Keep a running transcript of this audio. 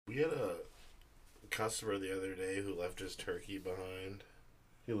We had a customer the other day who left his turkey behind.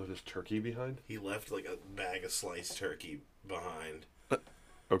 He left his turkey behind? He left like a bag of sliced turkey behind.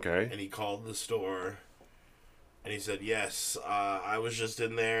 Okay. And he called the store and he said, yes, I was just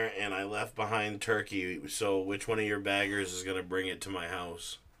in there and I left behind turkey. So which one of your baggers is going to bring it to my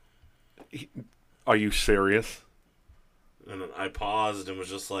house? Are you serious? And I paused and was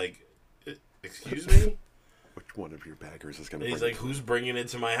just like, excuse me? Which one of your baggers is going to And bring he's it? like, who's bringing it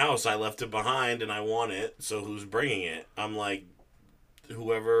to my house? I left it behind and I want it, so who's bringing it? I'm like,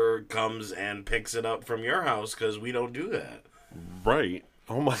 whoever comes and picks it up from your house, because we don't do that. Right.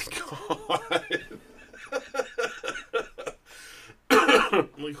 Oh my God. I'm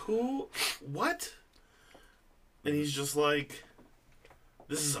like, who? What? And he's just like,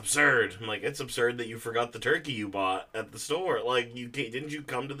 this is absurd. I'm like, it's absurd that you forgot the turkey you bought at the store. Like, didn't you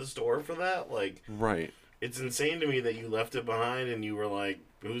come to the store for that? Like, right. It's insane to me that you left it behind and you were like,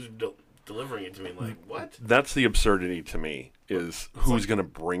 who's delivering it to me? Like, what? That's the absurdity to me, is who's going to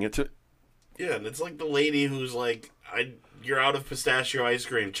bring it to... Yeah, and it's like the lady who's like, you're out of pistachio ice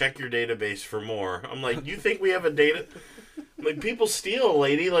cream. Check your database for more. I'm like, you think we have a data... Like, people steal,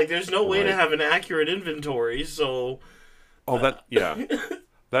 lady. Like, there's no way to have an accurate inventory, so... Oh, yeah.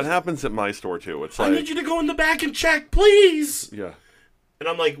 That happens at my store, too. It's like... I need you to go in the back and check, please! Yeah. And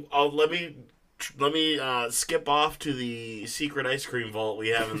I'm like, let me skip off to the secret ice cream vault we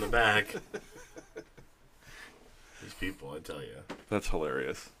have in the back. These people, I tell you. That's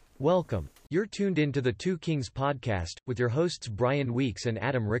hilarious. Welcome. You're tuned into the Two Kings podcast, with your hosts Brian Weeks and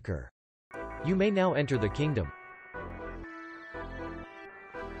Adam Ricker. You may now enter the kingdom.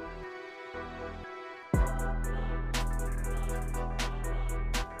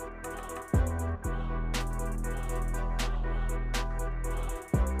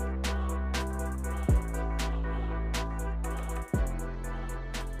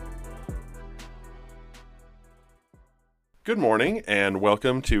 Good morning, and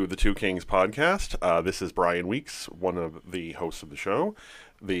welcome to the Two Kings podcast. This is Brian Weeks, one of the hosts of the show,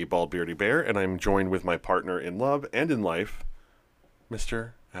 the Bald Beardy Bear, and I'm joined with my partner in love and in life,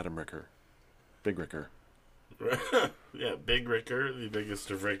 Mr. Adam Ricker. Big Ricker. Yeah, Big Ricker, the biggest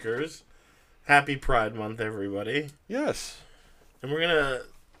of Rickers. Happy Pride Month, everybody. Yes. And we're going to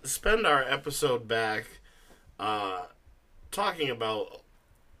spend our episode back talking about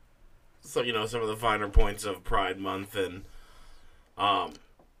some of the finer points of Pride Month, and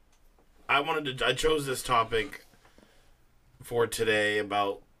I chose this topic for today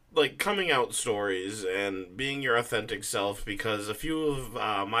about like coming out stories and being your authentic self, because a few of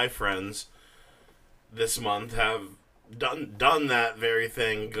my friends this month have done that very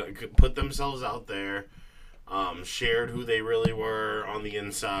thing, put themselves out there, shared who they really were on the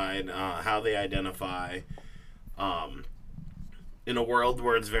inside, how they identify, in a world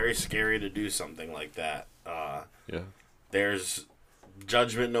where it's very scary to do something like that. Yeah. There's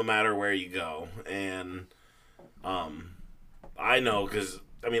judgment no matter where you go. And I know, because,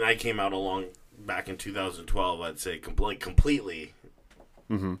 I came out back in 2012, I'd say, completely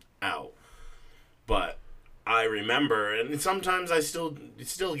out. But I remember, and sometimes I still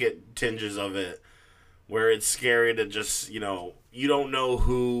get tinges of it, where it's scary to just, you don't know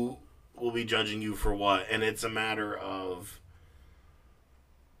who will be judging you for what, and it's a matter of,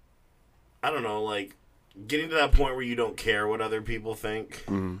 I don't know, like, getting to that point where you don't care what other people think.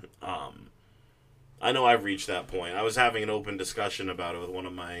 I know I've reached that point. I was having an open discussion about it with one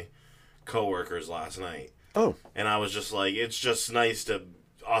of my coworkers last night. Oh. And I was just like, it's just nice to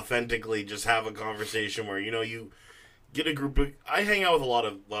authentically just have a conversation where, you get a group of... I hang out with a lot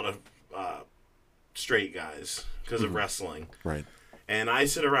of straight guys because of wrestling. Right. And I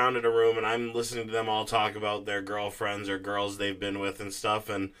sit around in a room and I'm listening to them all talk about their girlfriends or girls they've been with and stuff,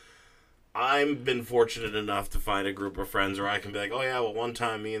 and I've been fortunate enough to find a group of friends where I can be like, oh yeah, well one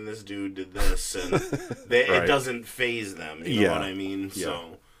time me and this dude did this, and it doesn't faze them, you know what I mean? Yeah.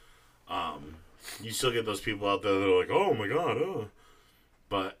 So, you still get those people out there that are like, oh my god,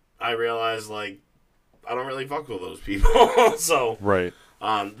 but I realize, like, I don't really fuck with those people, so, right.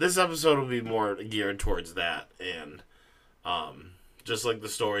 This episode will be more geared towards that, and, just like the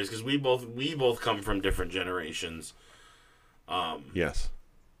stories, because we both come from different generations, yes.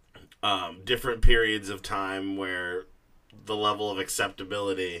 Different periods of time where the level of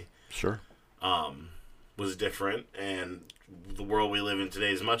acceptability was different, and the world we live in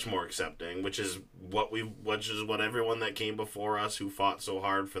today is much more accepting, which is what everyone that came before us who fought so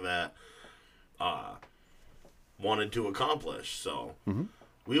hard for that wanted to accomplish. So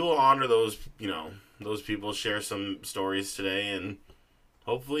we will honor those people, share some stories today, and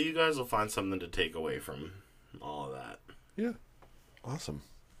hopefully you guys will find something to take away from all of that. Yeah. Awesome.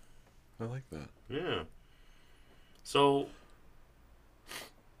 I like that. Yeah. So,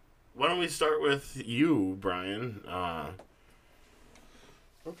 why don't we start with you, Brian?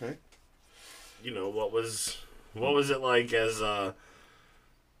 Okay. You know, what was it like as a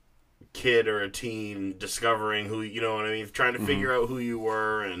kid or a teen discovering who, you know what I mean, trying to figure out who you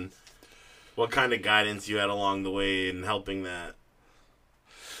were and what kind of guidance you had along the way in helping that?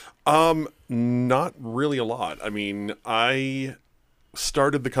 Not really a lot. I mean, I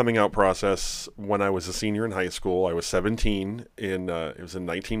started the coming out process when I was a senior in high school. I was 17 it was in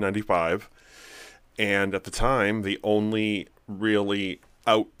 1995. And at the time, the only really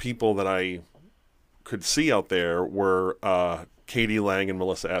out people that I could see out there were Katie Lang and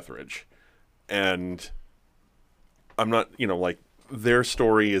Melissa Etheridge. And I'm not, like, their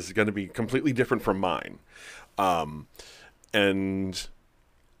story is going to be completely different from mine. And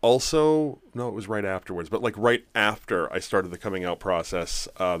also, no, it was right afterwards, but like right after I started the coming out process,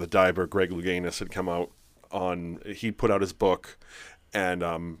 the diver Greg Louganis had come out he put out his book and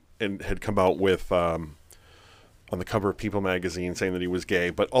had come out with, on the cover of People magazine saying that he was gay,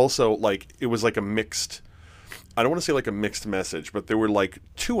 but also like, it was like a mixed, I don't want to say like a mixed message, but there were like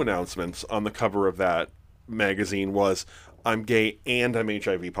two announcements on the cover of that magazine was, I'm gay and I'm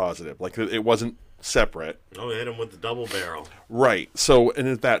HIV positive. Like it wasn't separate. Oh, they hit him with the double barrel. Right. So, and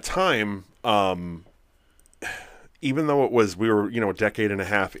at that time, even though we were, a decade and a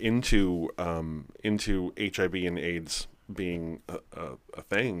half into HIV and AIDS being a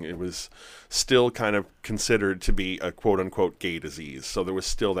thing, it was still kind of considered to be a quote unquote gay disease. So there was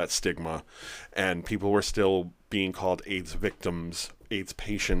still that stigma, and people were still being called AIDS victims, AIDS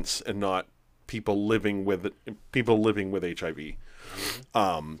patients, and not people living with HIV.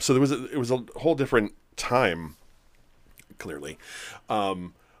 So it was a whole different time, clearly.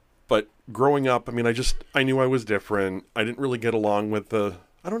 But growing up, I mean, I knew I was different. I didn't really get along with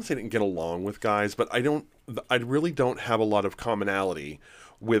I don't want to say I didn't get along with guys, but I really don't have a lot of commonality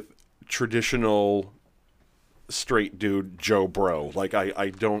with traditional straight dude Joe Bro. Like I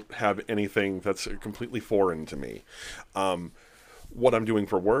don't have anything that's completely foreign to me. What I'm doing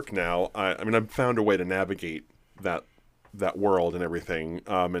for work now, I mean, I've found a way to navigate that world and everything.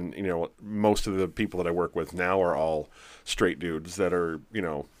 And, most of the people that I work with now are all straight dudes that are,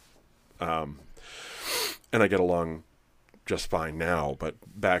 and I get along just fine now. But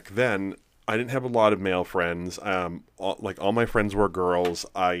back then, I didn't have a lot of male friends. All my friends were girls.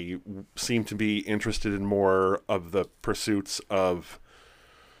 I seemed to be interested in more of the pursuits of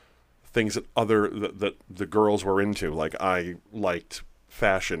things that the girls were into. Like I liked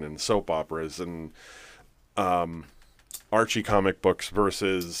fashion and soap operas and Archie comic books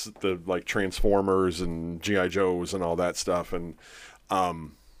versus the like Transformers and G.I. Joes and all that stuff. And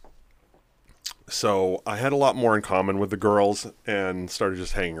so I had a lot more in common with the girls and started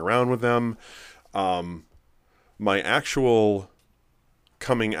just hanging around with them. My actual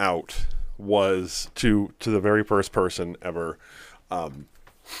coming out was to the very first person ever,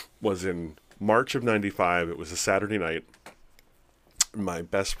 was in March of 95. It was a Saturday night. My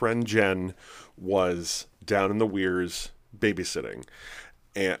best friend Jen was down in the Weirs babysitting,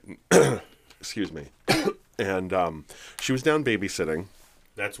 and excuse me, and she was down babysitting.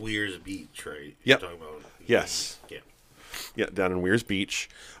 That's Weirs Beach, right? Yep. You're talking about, yes. Yeah, down in Weirs Beach.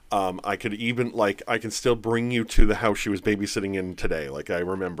 I can still bring you to the house she was babysitting in today. Like I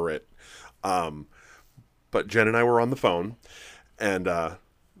remember it. But Jen and I were on the phone, and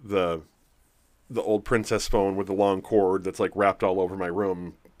the old princess phone with the long cord that's like wrapped all over my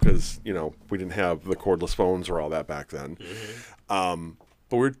room because we didn't have the cordless phones or all that back then.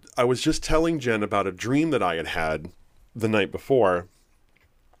 But I was just telling Jen about a dream that I had the night before,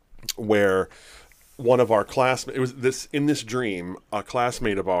 where one of our classmates, in this dream, a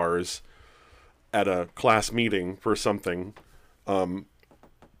classmate of ours at a class meeting for something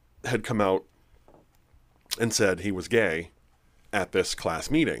had come out and said he was gay at this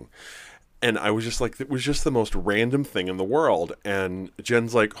class meeting. And I was just like, it was just the most random thing in the world. And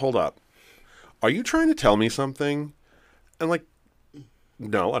Jen's like, hold up. Are you trying to tell me something? And like,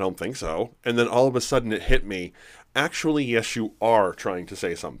 no, I don't think so. And then all of a sudden it hit me. Actually, yes, you are trying to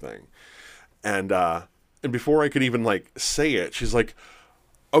say something. And before I could even like say it, she's like,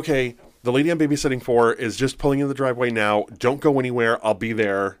 okay, the lady I'm babysitting for is just pulling in the driveway now. Don't go anywhere. I'll be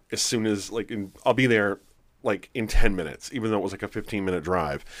there as soon as I'll be there like in 10 minutes, even though it was like a 15-minute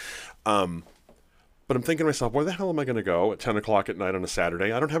drive. But I'm thinking to myself, where the hell am I going to go at 10 o'clock at night on a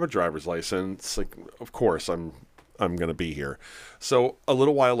Saturday? I don't have a driver's license. Like, of course I'm going to be here. So a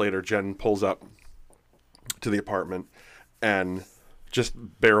little while later, Jen pulls up to the apartment and just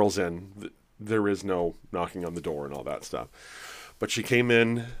barrels in. There is no knocking on the door and all that stuff. But she came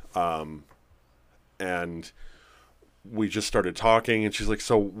in And we just started talking, and she's like,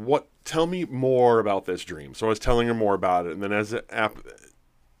 so what, tell me more about this dream. So I was telling her more about it, and then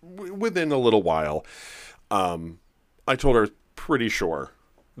within a little while, I told her pretty sure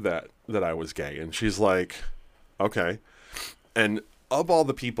that I was gay, and she's like, okay. And of all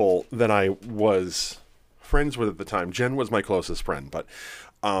the people that I was friends with at the time, Jen was my closest friend, but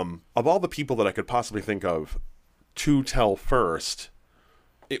of all the people that I could possibly think of to tell first,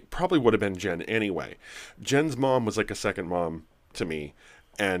 it probably would have been Jen anyway. Jen's mom was like a second mom to me,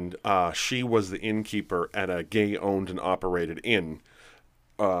 and she was the innkeeper at a gay-owned and operated inn,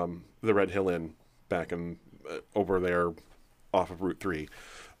 the Red Hill Inn, back in over there off of Route 3,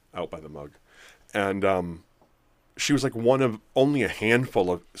 out by the Mug. And she was like one of only a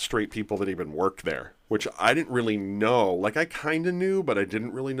handful of straight people that even worked there, which I didn't really know. Like, I kind of knew, but I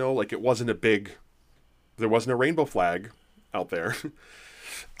didn't really know. Like, it wasn't there wasn't a rainbow flag out there.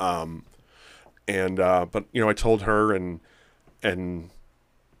 But you know, I told her, and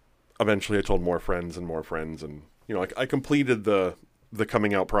eventually I told more friends, and you know, like, I completed the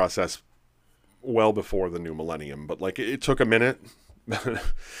coming out process well before the new millennium, but like, it took a minute.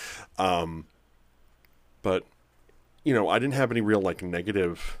 But you know, I didn't have any real like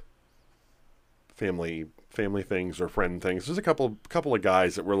negative family things or friend things. There's a couple of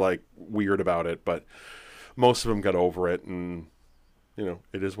guys that were like weird about it, but most of them got over it, and you know,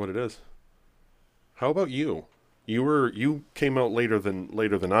 it is what it is. How about you? You came out later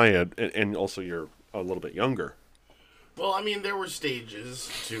than I had, and also you're a little bit younger. Well, I mean, there were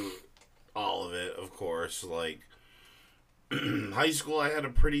stages to all of it, of course. Like, high school, I had a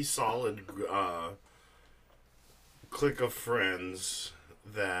pretty solid clique of friends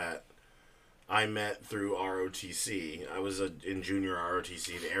that I met through ROTC. I was in junior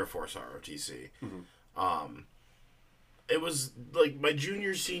ROTC, the Air Force ROTC. Mm-hmm. It was like my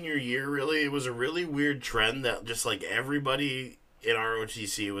senior year, really. It was a really weird trend that just like everybody in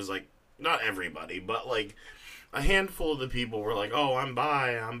ROTC was like, not everybody, but like a handful of the people were like, oh, I'm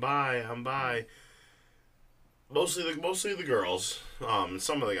bi. Mostly the girls,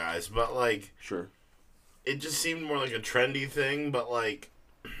 some of the guys, but like, sure, it just seemed more like a trendy thing. But like,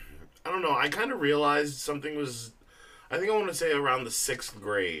 I don't know. I kind of realized something was. I think I want to say around the 6th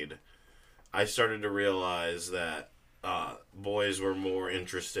grade, I started to realize that boys were more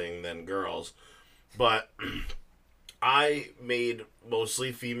interesting than girls. But I made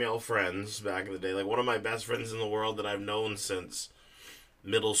mostly female friends back in the day. Like, one of my best friends in the world that I've known since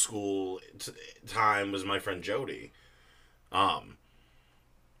middle school time was my friend Jody.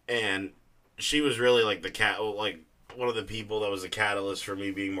 And she was really like like one of the people that was a catalyst for me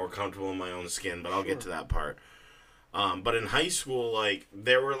being more comfortable in my own skin, but I'll get to that part. But in high school, like,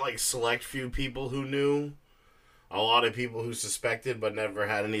 there were like select few people who knew, a lot of people who suspected but never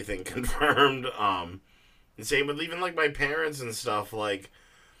had anything confirmed. And same with even like my parents and stuff. Like,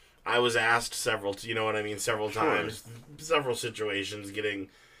 I was asked several times, several situations, getting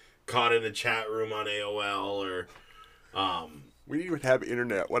caught in a chat room on AOL or. We didn't even have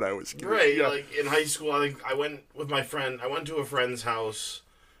internet when I was right. Yeah. Like in high school, I think I went with my friend. I went to a friend's house,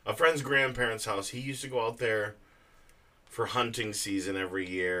 a friend's grandparents' house. He used to go out there for hunting season every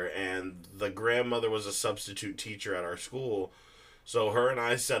year, and the grandmother was a substitute teacher at our school, so her and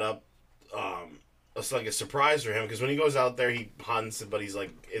I set up it's like a surprise for him, because when he goes out there, he hunts, but he's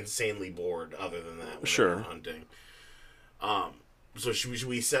like insanely bored other than that when sure. we're hunting. So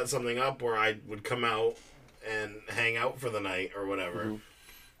we set something up where I would come out and hang out for the night or whatever. Mm-hmm.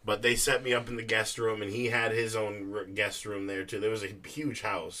 But they set me up in the guest room, and he had his own guest room there too. There was a huge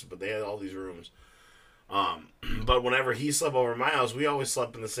house, but they had all these rooms. But whenever he slept over at my house, we always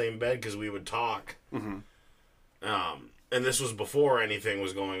slept in the same bed because we would talk. Mm-hmm. And this was before anything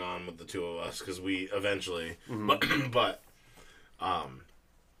was going on with the two of us, because we eventually, mm-hmm.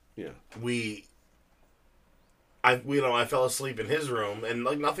 I fell asleep in his room, and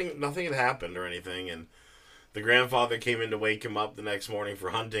like nothing had happened or anything, and the grandfather came in to wake him up the next morning for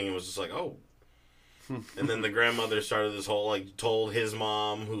hunting, and was just like, oh. And then the grandmother started this whole, like, told his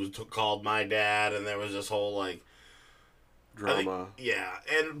mom, who called my dad, and there was this whole, like... drama. Yeah,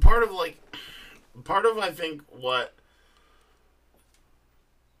 and part of, I think, what...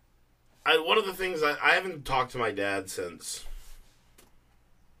 one of the things, I haven't talked to my dad since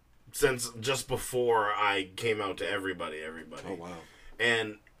just before I came out to everybody. Oh, wow.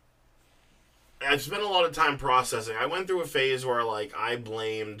 And I've spent a lot of time processing. I went through a phase where, like, I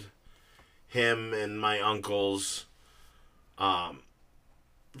blamed him and my uncles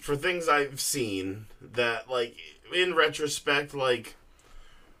for things I've seen that, like, in retrospect, like,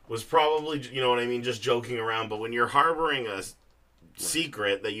 was probably, you know what I mean, just joking around. But when you're harboring a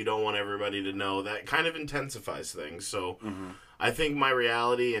secret that you don't want everybody to know, that kind of intensifies things. So I think my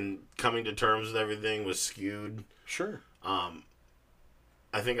reality and coming to terms with everything was skewed. Sure. I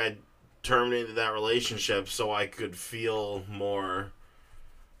think I terminated that relationship so I could feel more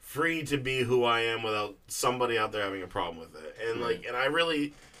free to be who I am without somebody out there having a problem with it. And and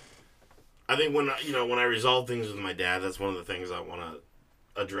I think when I resolve things with my dad, that's one of the things I want to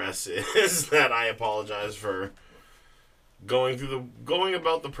address is that I apologize for going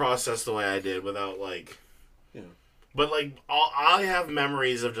about the process the way I did without but I have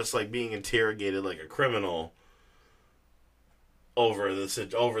memories of just being interrogated like a criminal over the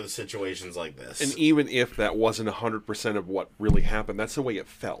situations like this. And even if that wasn't 100% of what really happened, that's the way it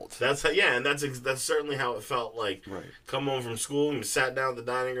felt. That's and that's certainly how it felt. Come home from school and we sat down at the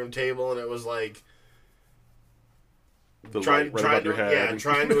dining room table and it was trying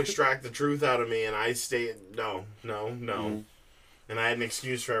to extract the truth out of me, and I stayed no, and I had an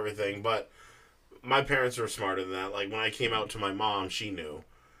excuse for everything. But my parents were smarter than that. When I came out to my mom, she knew.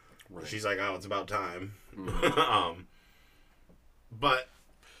 Right. She's like, "Oh, it's about time." But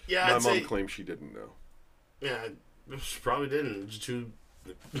yeah, my mom claims she didn't know. Yeah, she probably didn't.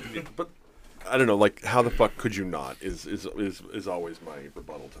 But I don't know. How the fuck could you not? Is always my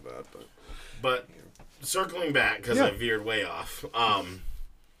rebuttal to that. But circling back because I veered way off.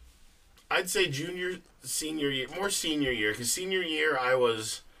 I'd say senior year, more senior year, because senior year I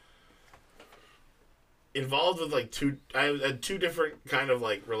was involved with I had two different kind of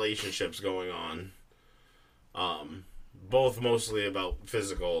relationships going on. Both mostly about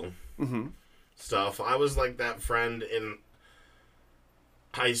physical stuff. I was that friend in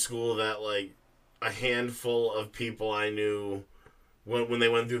high school that a handful of people I knew when they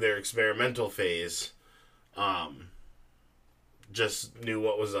went through their experimental phase, just knew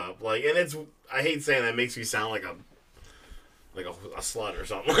what was up. And I hate saying that, it makes me sound like a slut or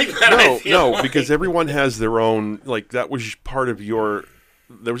something like that. No, because everyone has their own, that was part of there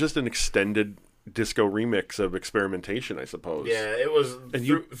was just an extended disco remix of experimentation, I suppose. Yeah, it was, and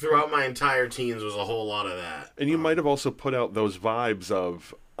throughout my entire teens was a whole lot of that. And you might have also put out those vibes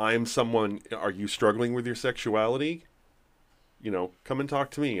of, I'm someone, are you struggling with your sexuality? Come and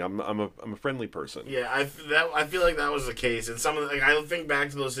talk to me. I'm a friendly person. Yeah, I feel like that was the case. And some of I think back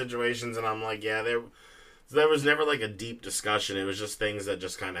to those situations and I'm there was never a deep discussion. It was just things that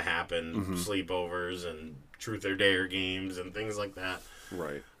just kind of happened, sleepovers and truth or dare games and things like that.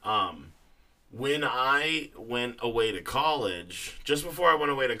 Right. When I went away to college, just before I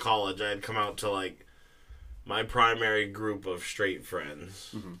went away to college, I had come out to my primary group of straight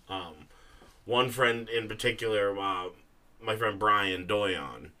friends. One friend in particular, my friend Brian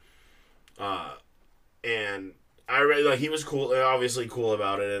Doyon, and I really he was cool, obviously cool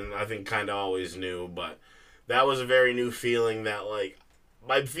about it, and I think kind of always knew, but that was a very new feeling that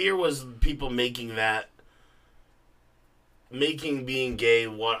my fear was people making being gay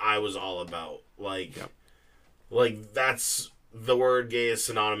what I was all about. That's the word gay is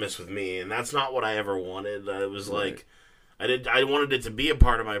synonymous with me, and that's not what I ever wanted. It was right. I wanted it to be a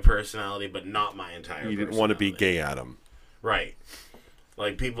part of my personality, but not my entire You didn't want to be gay Adam. Right.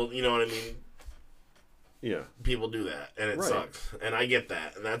 People, you know what I mean? Yeah. People do that, and it sucks. And I get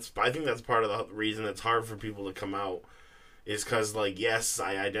that. And I think that's part of the reason it's hard for people to come out is because, yes,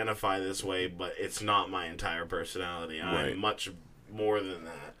 I identify this way, but it's not my entire personality. I'm much more than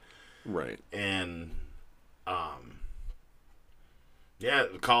that. Right. And,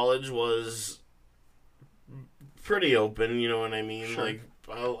 college was pretty open, you know what I mean? Sure.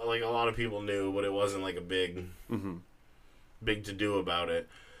 A lot of people knew, but it wasn't a big, big to-do about it.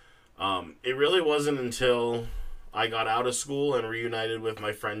 It really wasn't until I got out of school and reunited with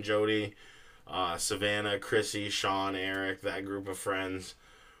my friend Jody, Savannah, Chrissy, Sean, Eric, that group of friends.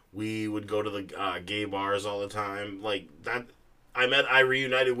 We would go to the gay bars all the time. I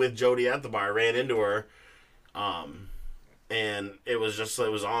reunited with Jody at the bar. I ran into her. And it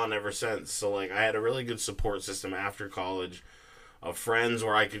was on ever since. So, I had a really good support system after college of friends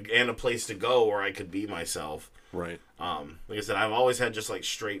and a place to go where I could be myself. Right. Like I said, I've always had just,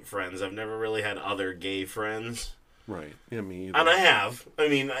 straight friends. I've never really had other gay friends. Right. Yeah, me either. And I have. I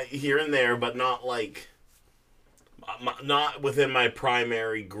mean, here and there, but not, not within my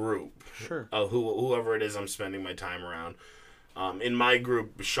primary group. Sure. Whoever it is I'm spending my time around. In my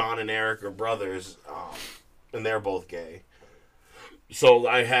group, Sean and Eric are brothers, and they're both gay. So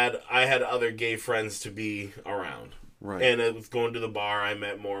I had other gay friends to be around. Right. And with going to the bar, I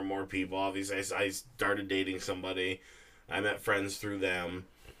met more and more people. Obviously, I started dating somebody. I met friends through them.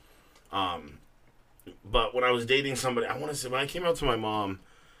 But when I was dating somebody, I want to say, when I came out to my mom,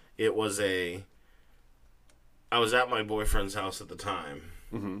 it was I was at my boyfriend's house at the time,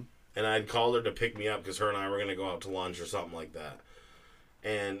 Mm-hmm. and I'd called her to pick me up because her and I were going to go out to lunch or something like that.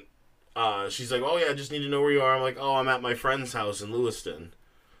 And she's like, oh, yeah, I just need to know where you are. I'm like, oh, I'm at my friend's house in Lewiston.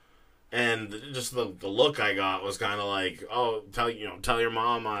 And just the look I got was kind of like, oh, tell your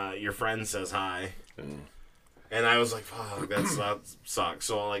mom your friend says hi. Mm. And I was like, fuck, that sucks.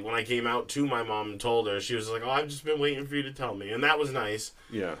 So, like, when I came out to my mom and told her, she was like, oh, I've just been waiting for you to tell me. And that was nice.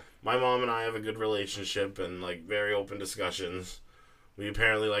 Yeah. My mom and I have a good relationship and, like, very open discussions. We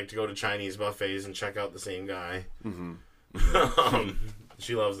apparently like to go to Chinese buffets and check out the same guy. Mm-hmm.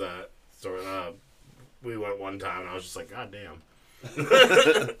 She loves that. So, we went one time, and I was just like, God damn.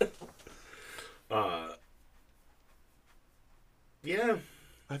 Yeah.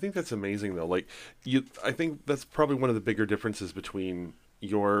 I think that's amazing, though. Like, I think that's probably one of the bigger differences between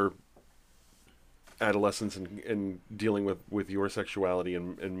your adolescence and dealing with your sexuality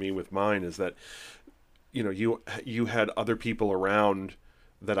and me with mine is that, you know, you had other people around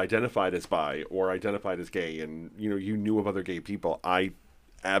that identified as bi or identified as gay, and, you know, you knew of other gay people. I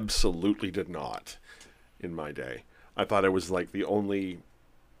absolutely did not in my day. I thought I was like the only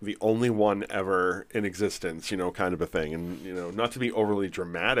one ever in existence, you know, kind of a thing. And, you know, not to be overly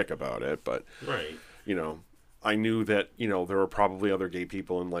dramatic about it, but, right. You know, I knew that, you know, there were probably other gay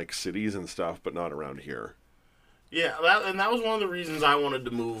people in, like, cities and stuff, but not around here. Yeah, that was one of the reasons I wanted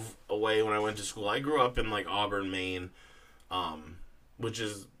to move away when I went to school. I grew up in, like, Auburn, Maine, which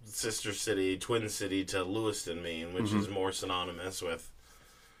is sister city, twin city to Lewiston, Maine, which is more synonymous with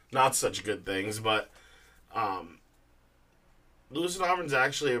not such good things, but Lewiston, Auburn's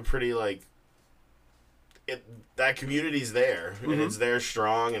actually a pretty, like, that community's there, and it's there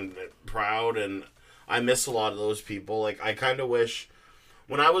strong and proud, and I miss a lot of those people. Like, I kind of wish,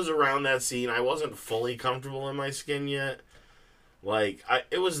 when I was around that scene, I wasn't fully comfortable in my skin yet. Like,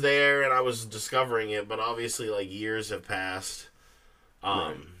 it was there, and I was discovering it, but obviously, like, years have passed,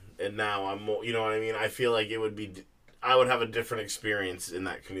 Right. And now I'm more, you know what I mean? I feel like I would have a different experience in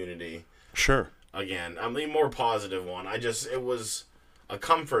that community. Sure. Again, I'm a more positive one. It was a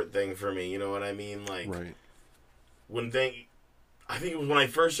comfort thing for me, you know what I mean? Like, right. I think it was when I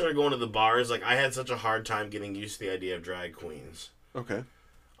first started going to the bars, like, I had such a hard time getting used to the idea of drag queens. Okay.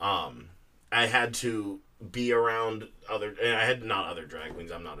 I had to be around not other drag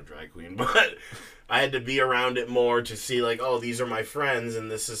queens, I'm not a drag queen, but I had to be around it more to see, like, oh, these are my friends, and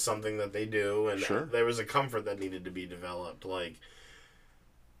this is something that they do, and sure. There was a comfort that needed to be developed, like,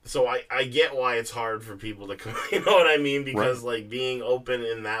 so I get why it's hard for people to come, you know what I mean? Because, right. like, being open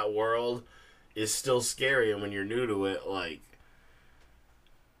in that world is still scary, and when you're new to it, like,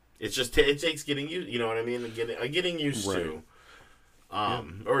 it's just, it takes getting used, you know what I mean? Getting used right. to.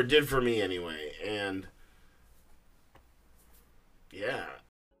 Or it did for me anyway, and yeah.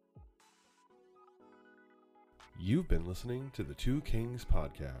 You've been listening to the Two Kings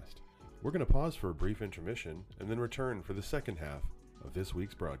podcast. We're going to pause for a brief intermission and then return for the second half of this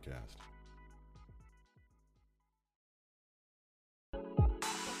week's broadcast.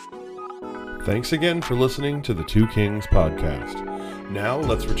 Thanks again for listening to the Two Kings podcast. Now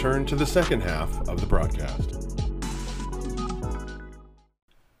let's return to the second half of the broadcast.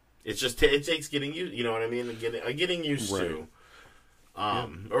 It's just, it takes getting used, you know what I mean? Getting used right. to.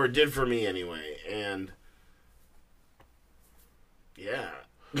 Or it did for me anyway, and yeah.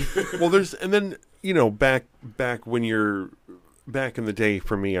 Well, and then, you know, back when you're back in the day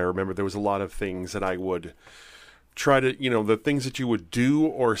for me, I remember there was a lot of things that I would try to, you know, the things that you would do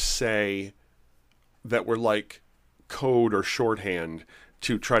or say that were like code or shorthand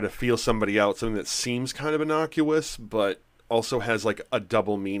to try to feel somebody out, something that seems kind of innocuous, but also has like a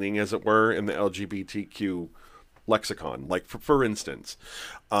double meaning, as it were, in the LGBTQ lexicon. Like, for instance,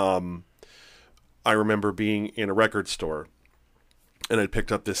 I remember being in a record store, and I'd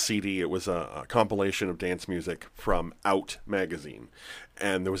picked up this CD. It was a compilation of dance music from Out magazine.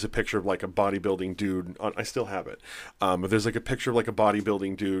 And there was a picture of, like, a bodybuilding dude. I still have it. But there's, like, a picture of, like, a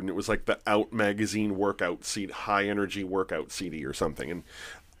bodybuilding dude. And it was, like, the Out magazine workout CD, high-energy workout CD or something. And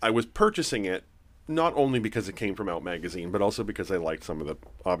I was purchasing it not only because it came from Out magazine, but also because I liked some of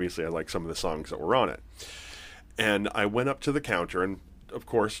the songs that were on it. And I went up to the counter, and, of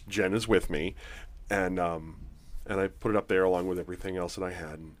course, Jen is with me. And I put it up there along with everything else that I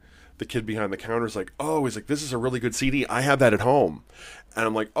had. And the kid behind the counter is like, oh, he's like, this is a really good CD. I have that at home. And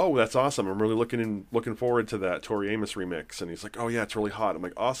I'm like, oh, that's awesome. I'm really looking forward to that Tori Amos remix. And he's like, oh yeah, it's really hot. I'm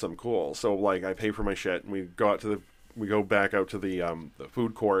like, awesome, cool. So, like, I pay for my shit, and we go back out to the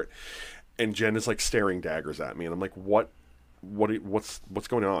food court, and Jen is like staring daggers at me, and I'm like, what's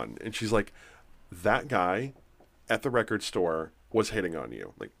going on? And she's like, that guy at the record store was hitting on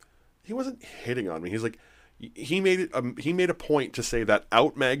you. Like, he wasn't hitting on me. He's like, he made a point to say that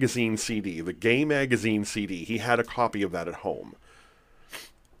Out magazine CD, the gay magazine CD, he had a copy of that at home.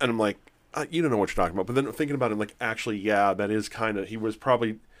 And I'm like, you don't know what you're talking about. But then thinking about it, I'm like, actually, yeah, that is kind of, he was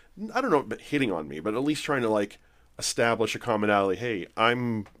probably, I don't know, hitting on me, but at least trying to like establish a commonality. Hey,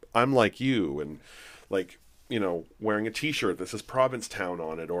 I'm like you, and like, you know, wearing a T-shirt that says Provincetown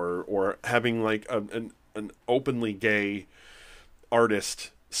on it, or having like an openly gay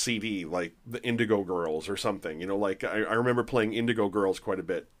artist CD, like the Indigo Girls or something. You know, like I remember playing Indigo Girls quite a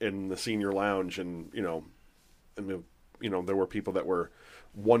bit in the senior lounge, and there were people that were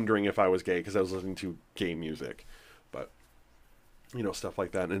wondering if I was gay because I was listening to gay music, but you know, stuff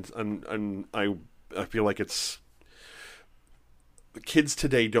like that. And I feel like it's, the kids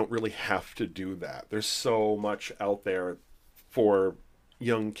today don't really have to do that. There's so much out there for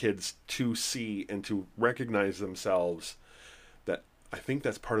young kids to see and to recognize themselves, that I think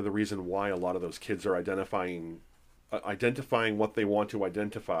that's part of the reason why a lot of those kids are identifying what they want to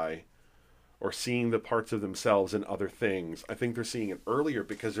identify, or seeing the parts of themselves in other things. I think they're seeing it earlier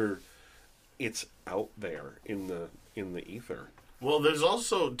because it's out there in the ether. Well, there's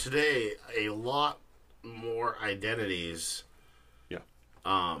also today a lot more identities. Yeah.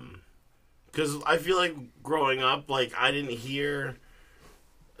 Because I feel like growing up, like, I didn't hear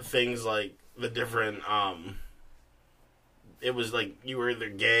things like the different, it was like you were either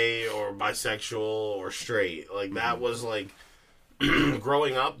gay or bisexual or straight. Like, that was like,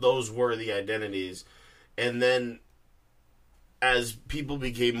 growing up, those were the identities. And then as people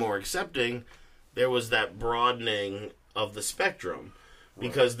became more accepting, there was that broadening of the spectrum.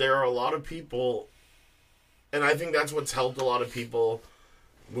 Because there are a lot of people, and I think that's what's helped a lot of people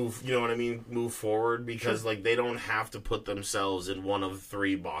move forward, because like they don't have to put themselves in one of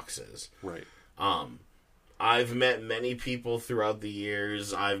 3 boxes. Right. I've met many people throughout the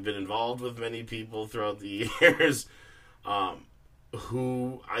years. I've been involved with many people throughout the years,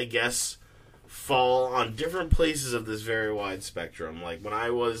 who I guess fall on different places of this very wide spectrum. Like when I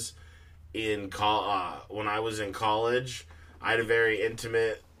was in college, I had a very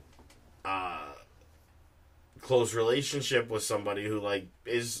intimate, close relationship with somebody who like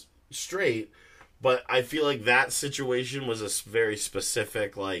is straight, but I feel like that situation was a very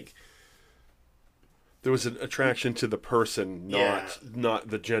specific, like, there was an attraction to the person, not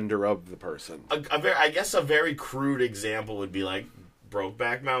the gender of the person. I guess a very crude example would be like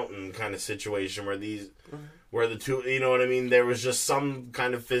Brokeback Mountain kind of situation where where the two, you know what I mean? There was just some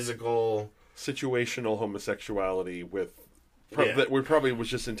kind of physical situational homosexuality that we probably was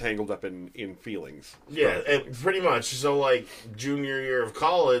just entangled up in feelings. Yeah, pretty much. So like junior year of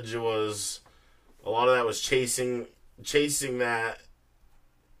college, it was a lot of that was chasing that.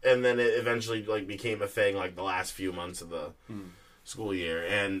 And then it eventually like became a thing like the last few months of the school year.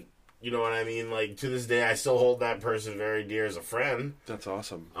 And you know what I mean? Like to this day I still hold that person very dear as a friend. That's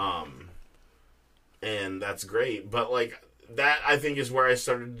awesome. And that's great. But like that I think is where I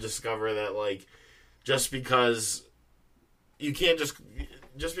started to discover that like just because you can't just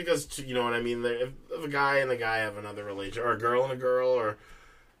because you know what I mean, if a guy and a guy have another relation, or a girl and a girl, or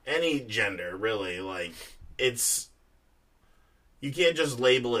any gender really, like it's, you can't just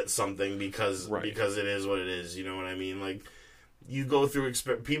label it something because it is what it is. You know what I mean? Like, you go through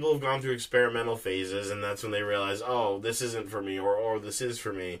people have gone through experimental phases, and that's when they realize, oh, this isn't for me, or this is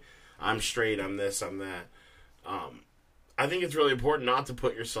for me. I'm straight. I'm this. I'm that. I think it's really important not to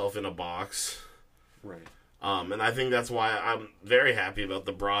put yourself in a box. Right. And I think that's why I'm very happy about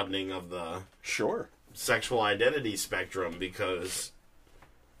the broadening of the sexual identity spectrum, because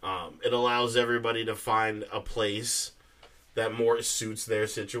it allows everybody to find a place that more suits their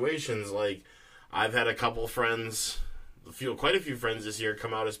situations. Like, I've had a couple friends, quite a few friends this year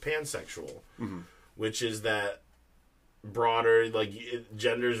come out as pansexual, which is that broader, like,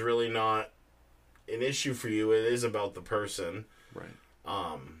 gender's really not an issue for you. It is about the person. Right.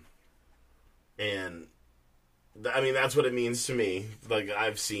 And, I mean, that's what it means to me. Like,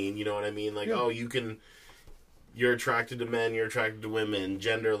 I've seen, you know what I mean? Like, oh, you're attracted to men, you're attracted to women,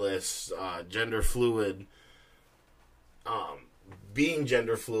 genderless, gender fluid, being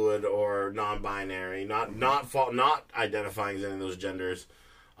gender fluid or non-binary, not identifying as any of those genders.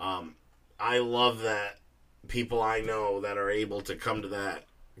 I love that people I know that are able to come to that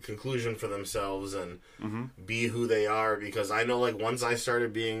conclusion for themselves and be who they are, because I know, like, once I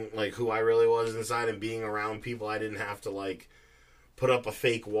started being like who I really was inside and being around people, I didn't have to like put up a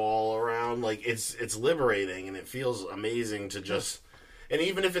fake wall around. Like, it's liberating, and it feels amazing to just, and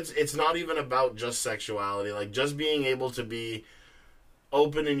even if it's not even about just sexuality, like just being able to be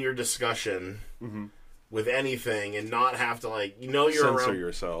open in your discussion with anything and not have to, like, you're censor around...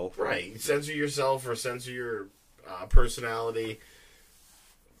 yourself. Right. Censor yourself or censor your personality,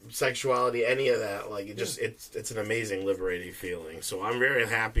 sexuality, any of that. Like, it's an amazing, liberating feeling. So I'm very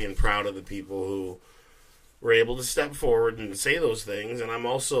happy and proud of the people who were able to step forward and say those things. And I'm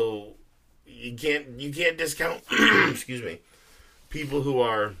also... You can't discount, excuse me, people who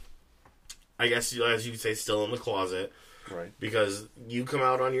are, I guess, as you could say, still in the closet. Right. Because you come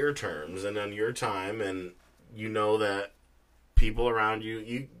out on your terms and on your time, and you know that people around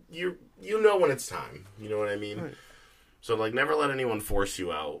you know when it's time. You know what I mean? Right. So, like, never let anyone force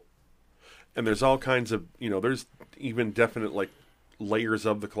you out. And there's all kinds of, there's even definite, like, layers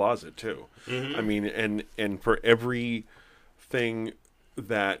of the closet, too. Mm-hmm. I mean, and for everything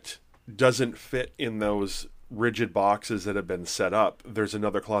that doesn't fit in those rigid boxes that have been set up, there's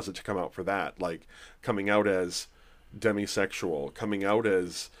another closet to come out for that. Like, coming out as demisexual, coming out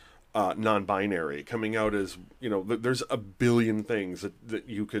as non-binary, coming out as, there's a billion things that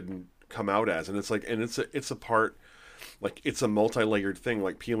you can come out as. And it's like, and it's a part, like, it's a multi-layered thing,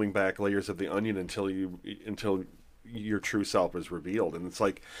 like peeling back layers of the onion until your true self is revealed. And it's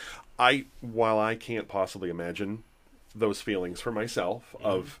like, while I can't possibly imagine those feelings for myself, mm-hmm.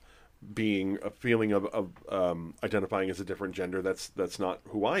 of being a feeling of identifying as a different gender, that's not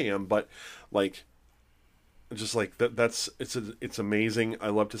who I am, but like, just like it's amazing. I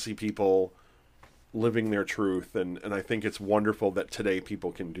love to see people living their truth, and I think it's wonderful that today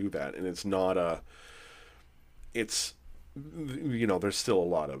people can do that. And it's not there's still a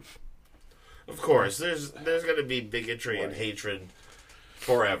lot of course, there's going to be bigotry right. and hatred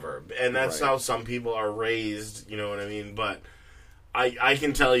forever, and that's right. how some people are raised, you know what I mean? But I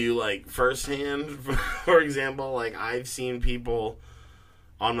can tell you, like, firsthand, for example, like, I've seen people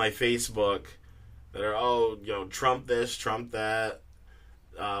on my Facebook that are, Trump this, Trump that,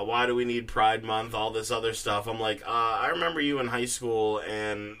 why do we need Pride Month, all this other stuff. I'm like, I remember you in high school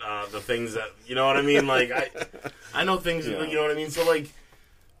and the things that, you know what I mean? Like, I know things, yeah. you know what I mean? So, like,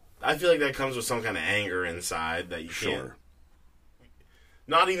 I feel like that comes with some kind of anger inside that you sure. can't.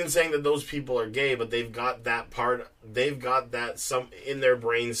 Not even saying that those people are gay, but they've got that some in their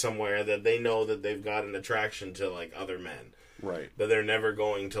brain somewhere that they know that they've got an attraction to, like, other men. Right. That they're never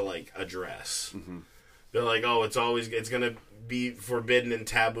going to, like, address. Mm-hmm. They're like, it's going to be forbidden and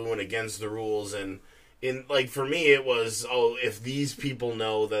taboo and against the rules. And, for me, it was, if these people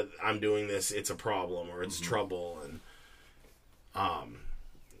know that I'm doing this, it's a problem or it's mm-hmm. trouble. And,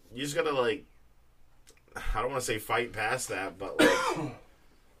 you just got to, like, I don't want to say fight past that, but, like,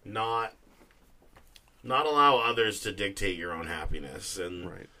 not allow others to dictate your own happiness.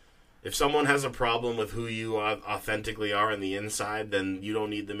 And right. if someone has a problem with who you authentically are on the inside, then you don't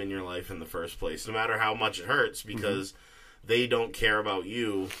need them in your life in the first place, no matter how much it hurts, because mm-hmm. they don't care about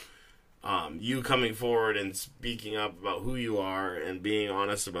you. You coming forward and speaking up about who you are and being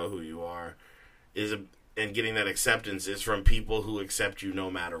honest about who you are and getting that acceptance is from people who accept you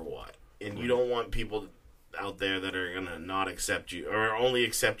no matter what. And you don't want people out there that are going to not accept you or only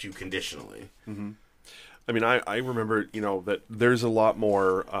accept you conditionally. Mm-hmm. I mean, I remember, that there's a lot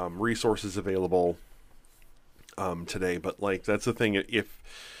more resources available today, but, like, that's the thing. If,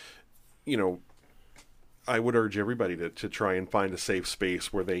 I would urge everybody to try and find a safe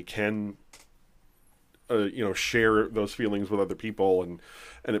space where they can, share those feelings with other people, and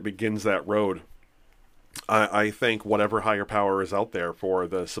it begins that road. I thank whatever higher power is out there for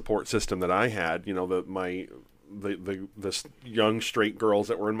the support system that I had. The young straight girls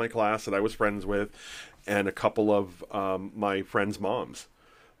that were in my class that I was friends with, and a couple of my friends' moms.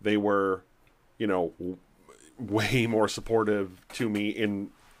 They were, way more supportive to me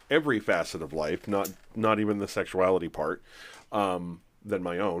in every facet of life, not even the sexuality part, than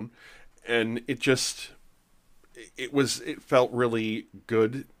my own. And it felt really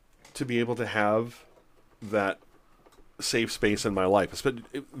good to be able to have that safe space in my life.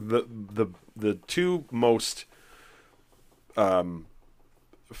 The two most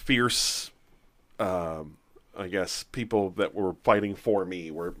fierce, I guess, people that were fighting for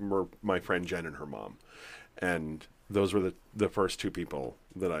me were my friend Jen and her mom, and those were the first two people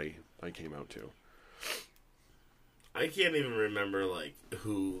that I came out to. I can't even remember, like,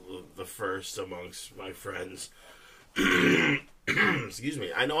 who the first amongst my friends. Excuse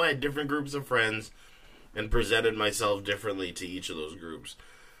me. I know I had different groups of friends and presented myself differently to each of those groups.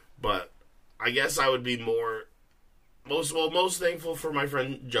 But I guess I would be most thankful for my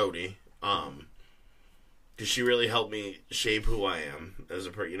friend Jody, because she really helped me shape who I am as a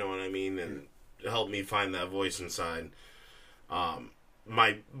person, you know what I mean, and helped me find that voice inside.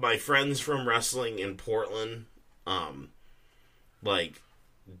 My friends from wrestling in Portland, like,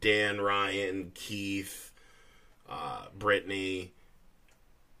 Dan, Ryan, Keith, Brittany,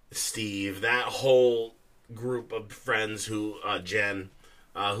 Steve, that whole group of friends who, Jen,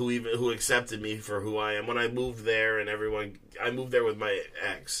 who accepted me for who I am. When I moved there, and I moved there with my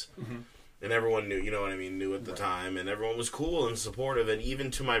ex, and everyone knew, you know what I mean, knew at the time, and everyone was cool and supportive, and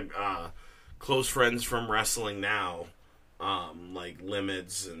even to my close friends from wrestling now, like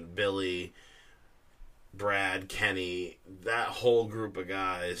Limits and Billy, Brad, Kenny, that whole group of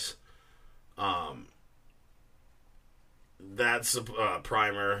guys, that's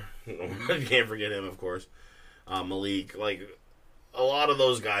Primer, I can't forget him, of course, Malik, like, a lot of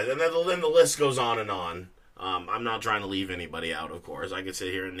those guys, and then the list goes on and on. I'm not trying to leave anybody out, of course. I could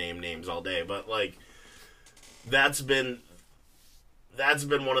sit here and name names all day, but like that's been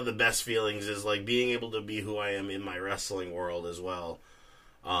one of the best feelings, is like being able to be who I am in my wrestling world as well.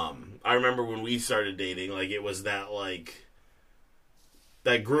 I remember when we started dating, like it was that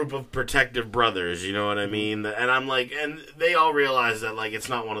group of protective brothers, you know what I mean? And I'm like, and they all realize that like it's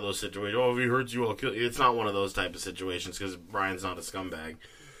not one of those situations. Oh, if he hurts you, I'll kill you. It's not one of those type of situations, because Brian's not a scumbag.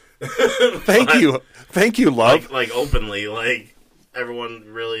 Thank you, love. Like openly, like everyone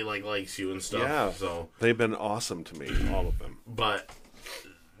really likes you and stuff. Yeah, so they've been awesome to me, all of them. But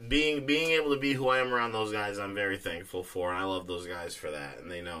being able to be who I am around those guys, I'm very thankful for, and I love those guys for that. And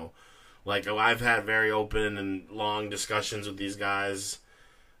they know, like, I've had very open and long discussions with these guys,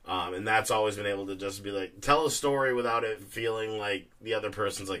 and that's always been able to just be like, tell a story without it feeling like the other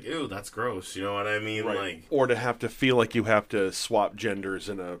person's like, ooh, that's gross. You know what I mean? Right. Like, or to have to feel like you have to swap genders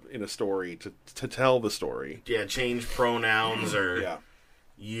in a story to tell the story. Yeah, change pronouns or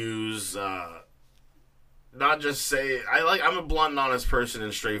use. Not just say, I'm a blunt and honest person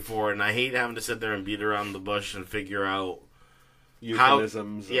and straightforward, and I hate having to sit there and beat around the bush and figure out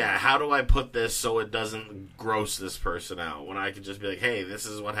euphemisms. How do I put this so it doesn't gross this person out, when I could just be like, hey, this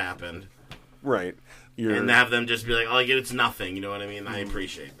is what happened. Right. And have them just be like, oh, it's nothing, you know what I mean? I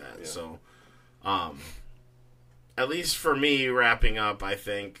appreciate that. Yeah. So, at least for me, wrapping up, I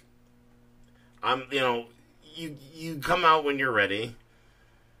think, you come out when you're ready.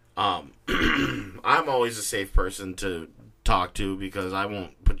 I'm always a safe person to talk to, because I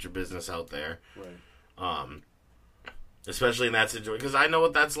won't put your business out there. Right. Especially in that situation, because I know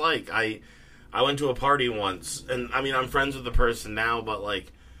what that's like. I went to a party once, and I mean, I'm friends with the person now, but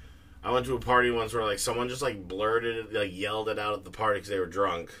like, I went to a party once where like someone just like yelled it out at the party because they were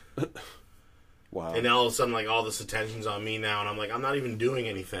drunk. Wow. And all of a sudden, like, all this attention's on me now, and I'm like, I'm not even doing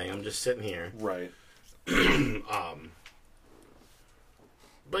anything. I'm just sitting here. Right.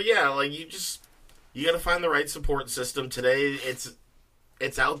 But yeah, like, you gotta find the right support system. Today,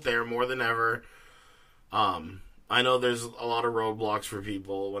 it's out there more than ever. I know there's a lot of roadblocks for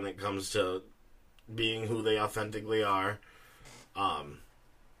people when it comes to being who they authentically are. And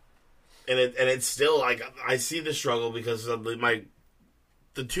it's still, like, I see the struggle because of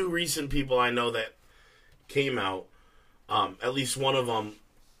the two recent people I know that came out, at least one of them,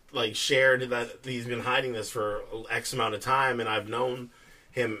 like, shared that he's been hiding this for X amount of time, and I've known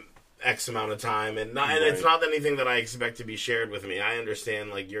him X amount of time, and it's not anything that I expect to be shared with me. I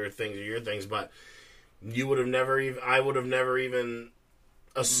understand, like, your things are your things, but I would have never even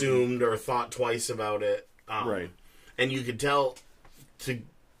assumed or thought twice about it. Right. And you could tell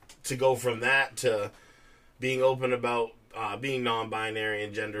to go from that to being open about being non-binary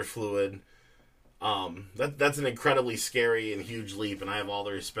and gender fluid. That's an incredibly scary and huge leap, and I have all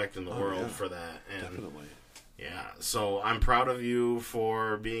the respect in the world for that. And definitely. Yeah, so I'm proud of you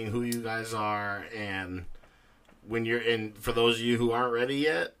for being who you guys are, and for those of you who aren't ready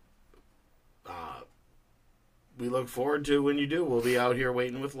yet, we look forward to when you do. We'll be out here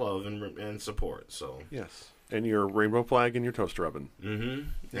waiting with love and support. So yes, and your rainbow flag and your toaster oven. Mm-hmm.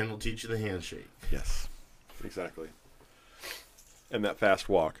 Yeah. And we'll teach you the handshake. Yes, exactly. And that fast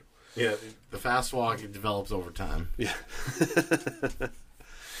walk. Yeah, the fast walk, it develops over time. Yeah.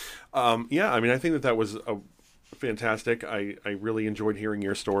 Yeah, I mean, I think that was fantastic. I really enjoyed hearing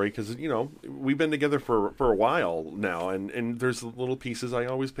your story because, we've been together for a while now, and there's little pieces. I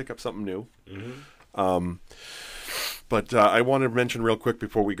always pick up something new. Mm-hmm. But I want to mention real quick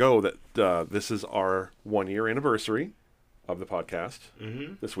before we go that this is our 1-year anniversary of the podcast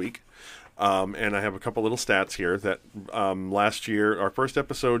this week. And I have a couple little stats here that last year, our first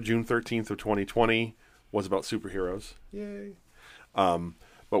episode, June 13th of 2020, was about superheroes. Yay.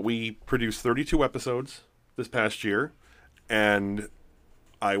 But we produced 32 episodes this past year, and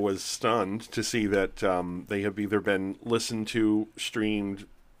I was stunned to see that they have either been listened to, streamed,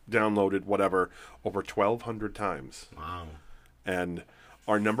 downloaded, whatever, over 1,200 times. Wow. And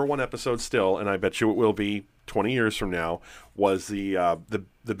our number one episode still, and I bet you it will be 20 years from now, was the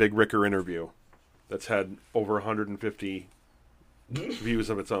Big Ricker interview. That's had over 150 views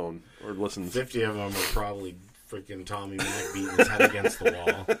of its own, or listens. 50 of them are probably freaking Tommy Mac beating his head against the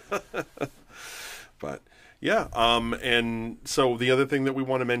wall. But yeah, and so the other thing that we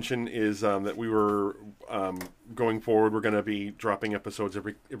want to mention is that we were going forward. We're going to be dropping episodes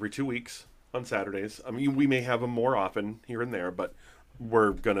every 2 weeks on Saturdays. I mean, we may have them more often here and there, but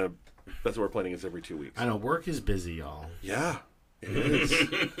that's what we're planning, is every 2 weeks. I know work is busy, y'all. Yeah, it is.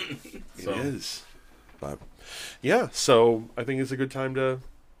 It is. But yeah, so I think it's a good time to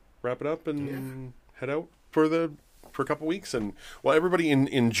wrap it up and head out for a couple weeks. And well, everybody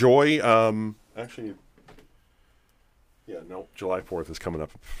enjoy. Actually, yeah, no, July 4th is coming up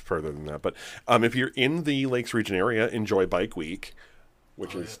further than that. But if you're in the Lakes Region area, enjoy Bike Week,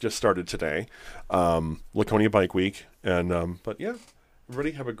 which is just started today. Laconia Bike Week, and but yeah,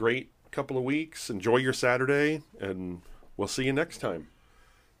 everybody have a great couple of weeks. Enjoy your Saturday, and we'll see you next time.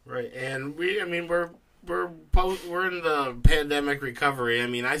 Right, and we're in the pandemic recovery. I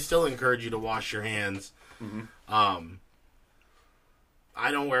mean, I still encourage you to wash your hands. Mm-hmm.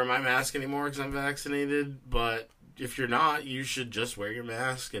 I don't wear my mask anymore because I'm vaccinated, but if you're not, you should just wear your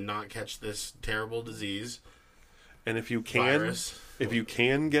mask and not catch this terrible disease. And if you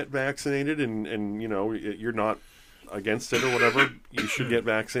can get vaccinated and you know you're not against it or whatever, you should get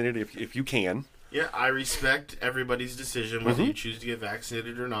vaccinated if you can. Yeah, I respect everybody's decision whether you choose to get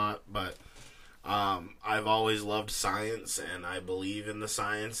vaccinated or not, but I've always loved science, and I believe in the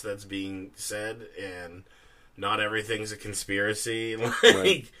science that's being said, and not everything's a conspiracy.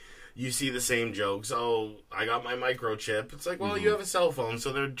 Like, you see the same jokes. Oh, I got my microchip. It's like, well, you have a cell phone,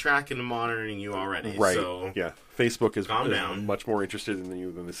 so they're tracking and monitoring you already. Right. So yeah. Facebook is much more interested in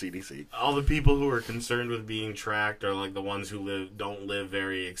you than the CDC. All the people who are concerned with being tracked are like the ones who don't live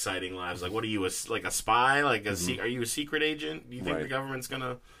very exciting lives. Like, what are you, like a spy? Like are you a secret agent? Do you think the government's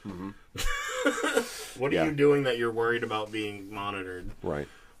gonna? What are you doing that you're worried about being monitored? Right.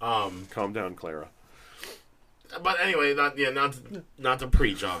 Calm down, Clara. But anyway, not to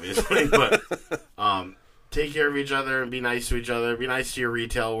preach, obviously, but take care of each other and be nice to each other. Be nice to your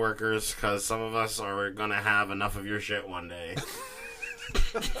retail workers, because some of us are gonna have enough of your shit one day.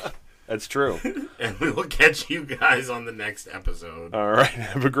 That's true. And we will catch you guys on the next episode. All right.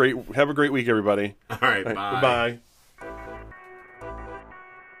 Have a great week, everybody. All right. Bye. Bye.